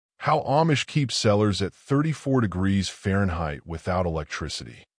How Amish keep cellars at 34 degrees Fahrenheit without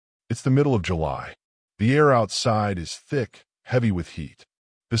electricity. It's the middle of July. The air outside is thick, heavy with heat.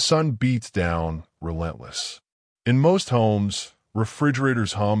 The sun beats down, relentless. In most homes,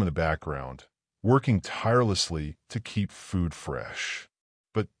 refrigerators hum in the background, working tirelessly to keep food fresh.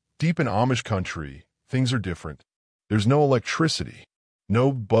 But deep in Amish country, things are different. There's no electricity,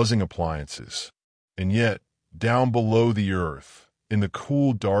 no buzzing appliances. And yet, down below the earth, in the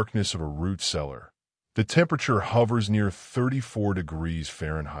cool darkness of a root cellar, the temperature hovers near 34 degrees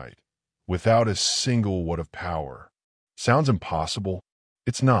Fahrenheit, without a single watt of power. Sounds impossible?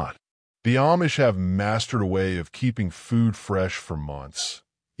 It's not. The Amish have mastered a way of keeping food fresh for months,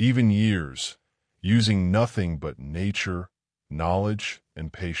 even years, using nothing but nature, knowledge,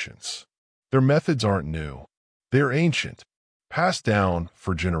 and patience. Their methods aren't new. They're ancient, passed down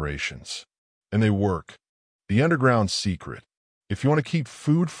for generations. And they work. The underground secret. If you want to keep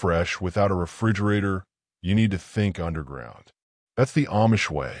food fresh without a refrigerator, you need to think underground. That's the Amish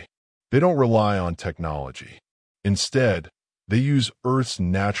way. They don't rely on technology. Instead, they use Earth's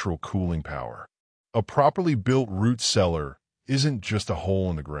natural cooling power. A properly built root cellar isn't just a hole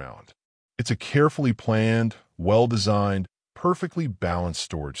in the ground. It's a carefully planned, well-designed, perfectly balanced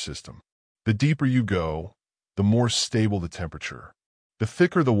storage system. The deeper you go, the more stable the temperature. The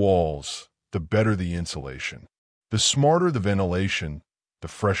thicker the walls, the better the insulation. The smarter the ventilation, the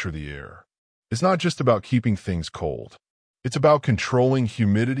fresher the air. It's not just about keeping things cold. It's about controlling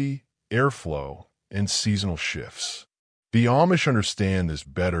humidity, airflow, and seasonal shifts. The Amish understand this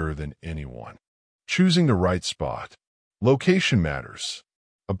better than anyone. Choosing the right spot. Location matters.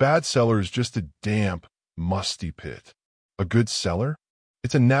 A bad cellar is just a damp, musty pit. A good cellar?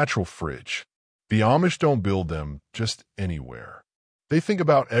 It's a natural fridge. The Amish don't build them just anywhere. They think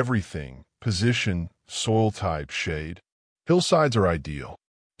about everything: position, soil type, shade. Hillsides are ideal.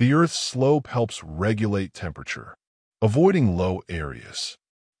 The Earth's slope helps regulate temperature. Avoiding low areas.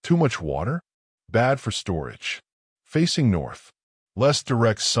 Too much water? Bad for storage. Facing north. Less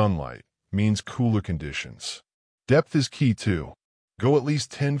direct sunlight means cooler conditions. Depth is key too. Go at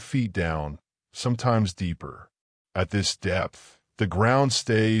least 10 feet down, sometimes deeper. At this depth, the ground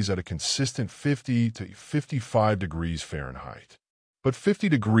stays at a consistent 50 to 55 degrees Fahrenheit. But 50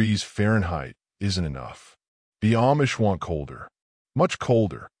 degrees Fahrenheit isn't enough. The Amish want colder, much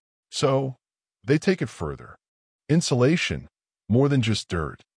colder. So, they take it further. Insulation, more than just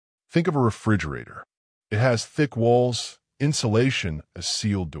dirt. Think of a refrigerator. It has thick walls, insulation, a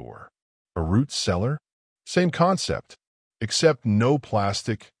sealed door. A root cellar? Same concept, except no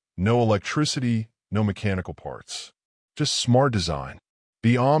plastic, no electricity, no mechanical parts. Just smart design.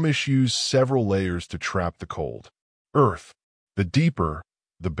 The Amish use several layers to trap the cold. Earth. The deeper,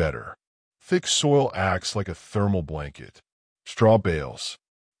 the better. Thick soil acts like a thermal blanket. Straw bales.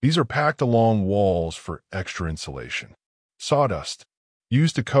 These are packed along walls for extra insulation. Sawdust.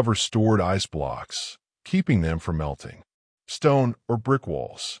 Used to cover stored ice blocks, keeping them from melting. Stone or brick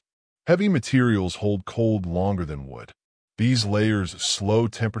walls. Heavy materials hold cold longer than wood. These layers slow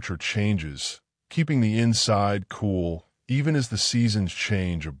temperature changes, keeping the inside cool even as the seasons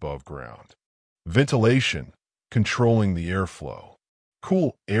change above ground. Ventilation. Controlling the airflow.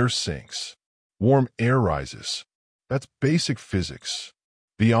 Cool air sinks. Warm air rises. That's basic physics.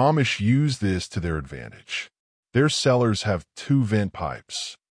 The Amish use this to their advantage. Their cellars have 2 vent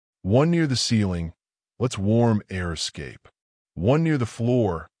pipes. One near the ceiling lets warm air escape. One near the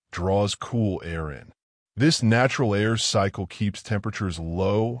floor draws cool air in. This natural air cycle keeps temperatures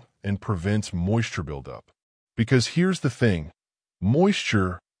low and prevents moisture buildup. Because here's the thing,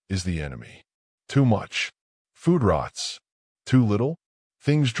 moisture is the enemy. Too much. Food rots. Too little.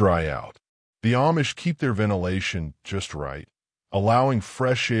 Things dry out. The Amish keep their ventilation just right, allowing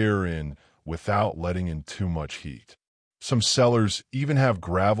fresh air in without letting in too much heat. Some cellars even have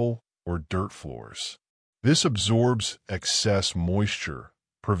gravel or dirt floors. This absorbs excess moisture,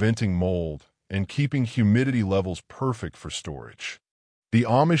 preventing mold and keeping humidity levels perfect for storage. The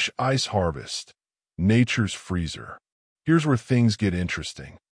Amish ice harvest, nature's freezer. Here's where things get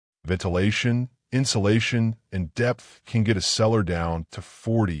interesting. Ventilation, insulation, and depth can get a cellar down to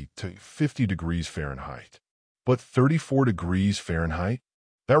 40 to 50 degrees Fahrenheit. But 34 degrees Fahrenheit?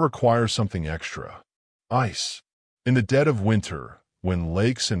 That requires something extra. Ice. In the dead of winter, when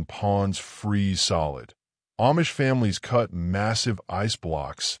lakes and ponds freeze solid, Amish families cut massive ice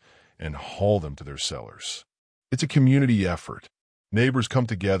blocks and haul them to their cellars. It's a community effort. Neighbors come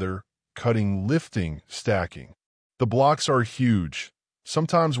together, cutting, lifting, stacking. The blocks are huge,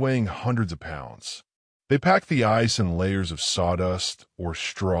 sometimes weighing hundreds of pounds. They pack the ice in layers of sawdust or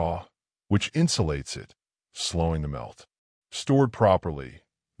straw, which insulates it, slowing the melt. Stored properly,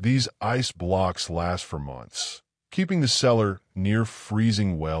 These ice blocks last for months, keeping the cellar near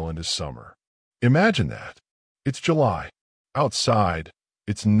freezing well into summer. Imagine that. It's July. Outside,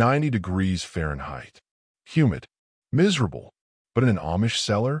 it's 90 degrees Fahrenheit. Humid. Miserable. But in an Amish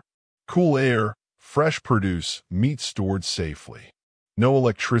cellar, cool air, fresh produce, meat stored safely. No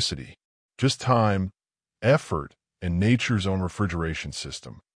electricity, just time, effort, and nature's own refrigeration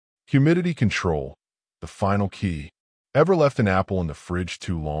system. Humidity control, the final key. Ever left an apple in the fridge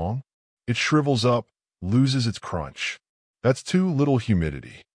too long? It shrivels up, loses its crunch. That's too little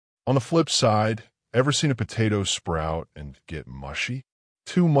humidity. On the flip side, ever seen a potato sprout and get mushy?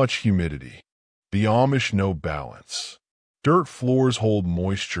 Too much humidity. The Amish know balance. Dirt floors hold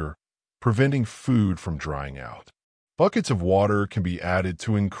moisture, preventing food from drying out. Buckets of water can be added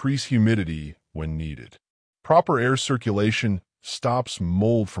to increase humidity when needed. Proper air circulation stops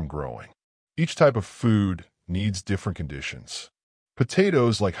mold from growing. Each type of food needs different conditions.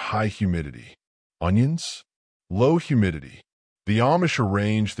 Potatoes like high humidity. Onions, low humidity. The Amish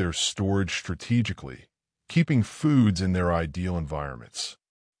arrange their storage strategically, keeping foods in their ideal environments.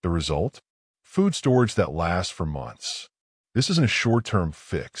 The result? Food storage that lasts for months. This isn't a short-term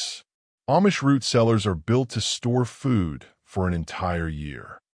fix. Amish root cellars are built to store food for an entire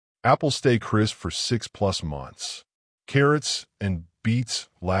year. Apples stay crisp for 6+ months. Carrots and beets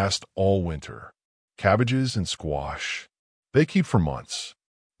last all winter. Cabbages and squash, they keep for months.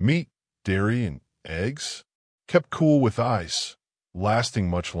 Meat, dairy, and eggs, kept cool with ice, lasting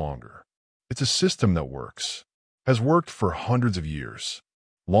much longer. It's a system that works, has worked for hundreds of years,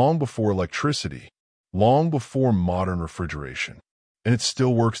 long before electricity, long before modern refrigeration, and it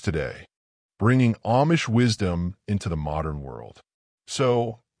still works today, bringing Amish wisdom into the modern world.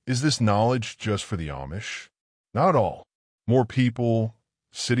 So, is this knowledge just for the Amish? Not at all. More people,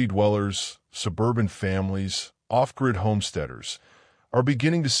 city dwellers, suburban families, off-grid homesteaders are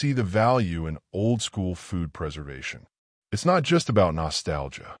beginning to see the value in old-school food preservation. It's not just about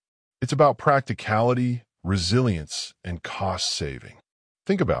nostalgia. It's about practicality, resilience, and cost saving.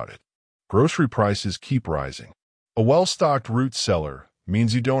 Think about it. Grocery prices keep rising. A well-stocked root cellar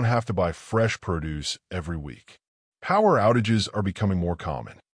means you don't have to buy fresh produce every week. Power outages are becoming more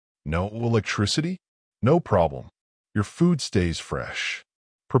common. No electricity? No problem. Your food stays fresh.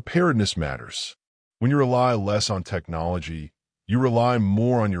 Preparedness matters. When you rely less on technology, you rely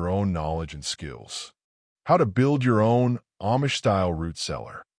more on your own knowledge and skills. How to build your own Amish-style root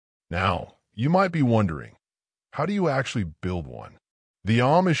cellar. Now, you might be wondering, how do you actually build one? The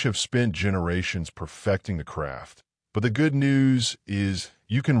Amish have spent generations perfecting the craft, but the good news is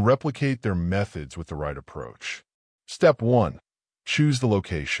you can replicate their methods with the right approach. Step 1. Choose the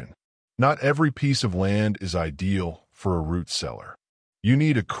location. Not every piece of land is ideal for a root cellar. You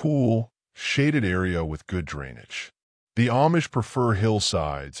need a cool, shaded area with good drainage. The Amish prefer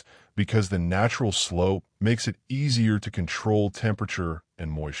hillsides because the natural slope makes it easier to control temperature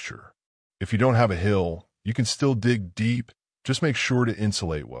and moisture. If you don't have a hill, you can still dig deep, just make sure to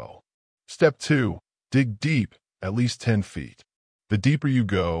insulate well. Step 2. Dig deep, at least 10 feet. The deeper you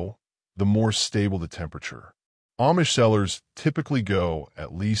go, the more stable the temperature. Amish cellars typically go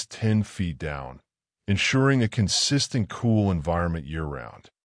at least 10 feet down, ensuring a consistent cool environment year-round.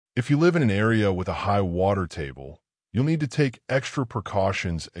 If you live in an area with a high water table, you'll need to take extra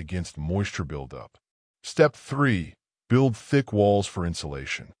precautions against moisture buildup. Step 3. Build thick walls for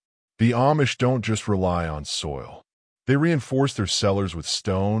insulation. The Amish don't just rely on soil. They reinforce their cellars with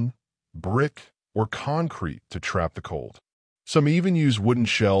stone, brick, or concrete to trap the cold. Some even use wooden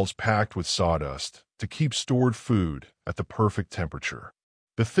shelves packed with sawdust to keep stored food at the perfect temperature.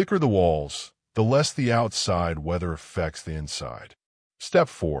 The thicker the walls, the less the outside weather affects the inside. Step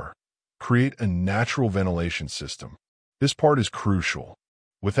 4. Create a natural ventilation system. This part is crucial.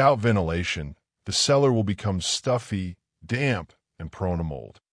 Without ventilation, the cellar will become stuffy, damp, and prone to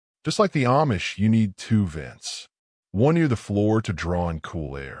mold. Just like the Amish, you need 2 vents. One near the floor to draw in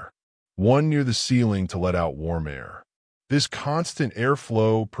cool air. One near the ceiling to let out warm air. This constant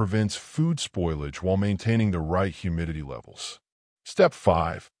airflow prevents food spoilage while maintaining the right humidity levels. Step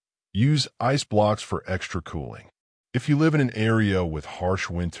 5. Use ice blocks for extra cooling. If you live in an area with harsh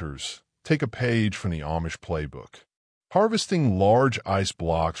winters, take a page from the Amish playbook. Harvesting large ice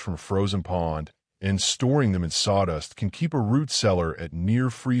blocks from a frozen pond and storing them in sawdust can keep a root cellar at near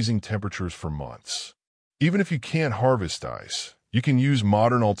freezing temperatures for months. Even if you can't harvest ice, you can use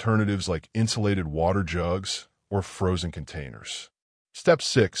modern alternatives like insulated water jugs or frozen containers. Step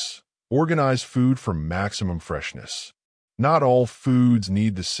 6. Organize food for maximum freshness. Not all foods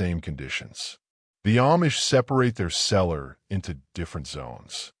need the same conditions. The Amish separate their cellar into different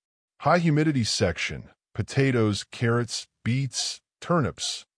zones. High humidity section, potatoes, carrots, beets,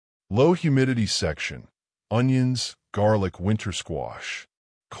 turnips, Low humidity section, onions, garlic, winter squash.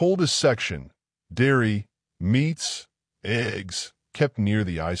 Coldest section, dairy, meats, eggs, kept near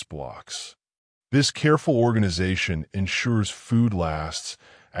the ice blocks. This careful organization ensures food lasts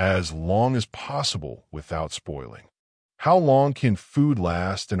as long as possible without spoiling. How long can food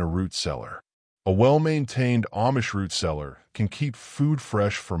last in a root cellar? A well-maintained Amish root cellar can keep food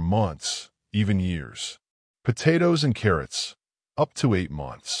fresh for months, even years. Potatoes and carrots, up to 8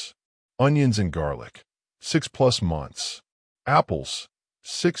 months. Onions and garlic, 6+ months. Apples,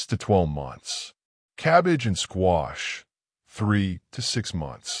 6 to 12 months. Cabbage and squash, 3 to 6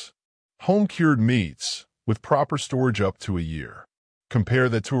 months. Home-cured meats, with proper storage up to a year. Compare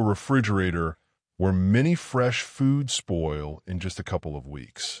that to a refrigerator where many fresh foods spoil in just a couple of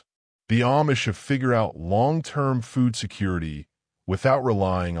weeks. The Amish have figured out long-term food security without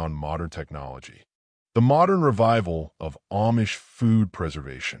relying on modern technology. The modern revival of Amish food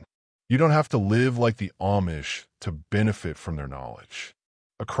preservation. You don't have to live like the Amish to benefit from their knowledge.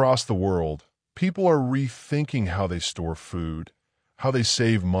 Across the world, people are rethinking how they store food, how they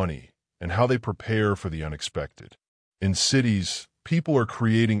save money, and how they prepare for the unexpected. In cities, people are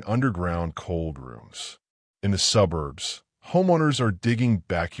creating underground cold rooms. In the suburbs, homeowners are digging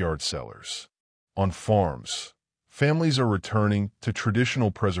backyard cellars. On farms, families are returning to traditional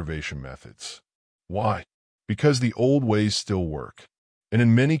preservation methods. Why? Because the old ways still work, and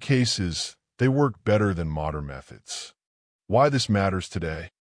in many cases, they work better than modern methods. Why this matters today?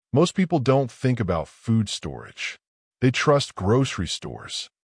 Most people don't think about food storage. They trust grocery stores,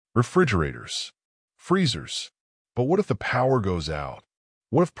 refrigerators, freezers. But what if the power goes out?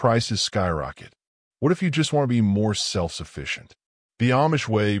 What if prices skyrocket? What if you just want to be more self-sufficient? The Amish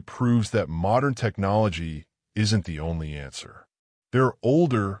way proves that modern technology isn't the only answer. There are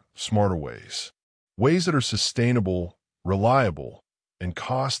older, smarter ways. Ways that are sustainable, reliable, and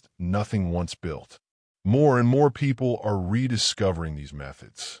cost nothing once built. More and more people are rediscovering these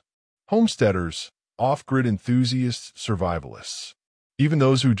methods. Homesteaders, off-grid enthusiasts, survivalists. Even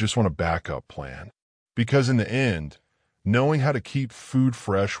those who just want a backup plan. Because in the end, knowing how to keep food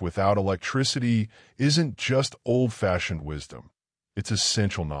fresh without electricity isn't just old-fashioned wisdom. It's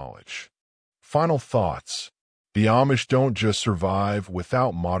essential knowledge. Final thoughts. The Amish don't just survive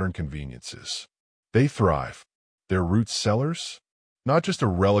without modern conveniences. They thrive. Their root cellars? Not just a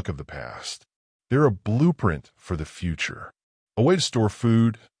relic of the past. They're a blueprint for the future. A way to store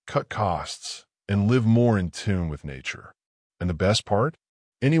food, cut costs, and live more in tune with nature. And the best part?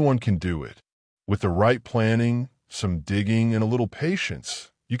 Anyone can do it. With the right planning, some digging, and a little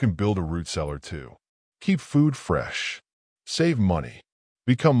patience, you can build a root cellar too. Keep food fresh. Save money.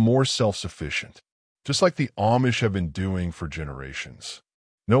 Become more self-sufficient. Just like the Amish have been doing for generations.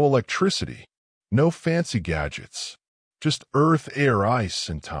 No electricity. No fancy gadgets. Just earth, air, ice,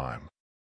 and time.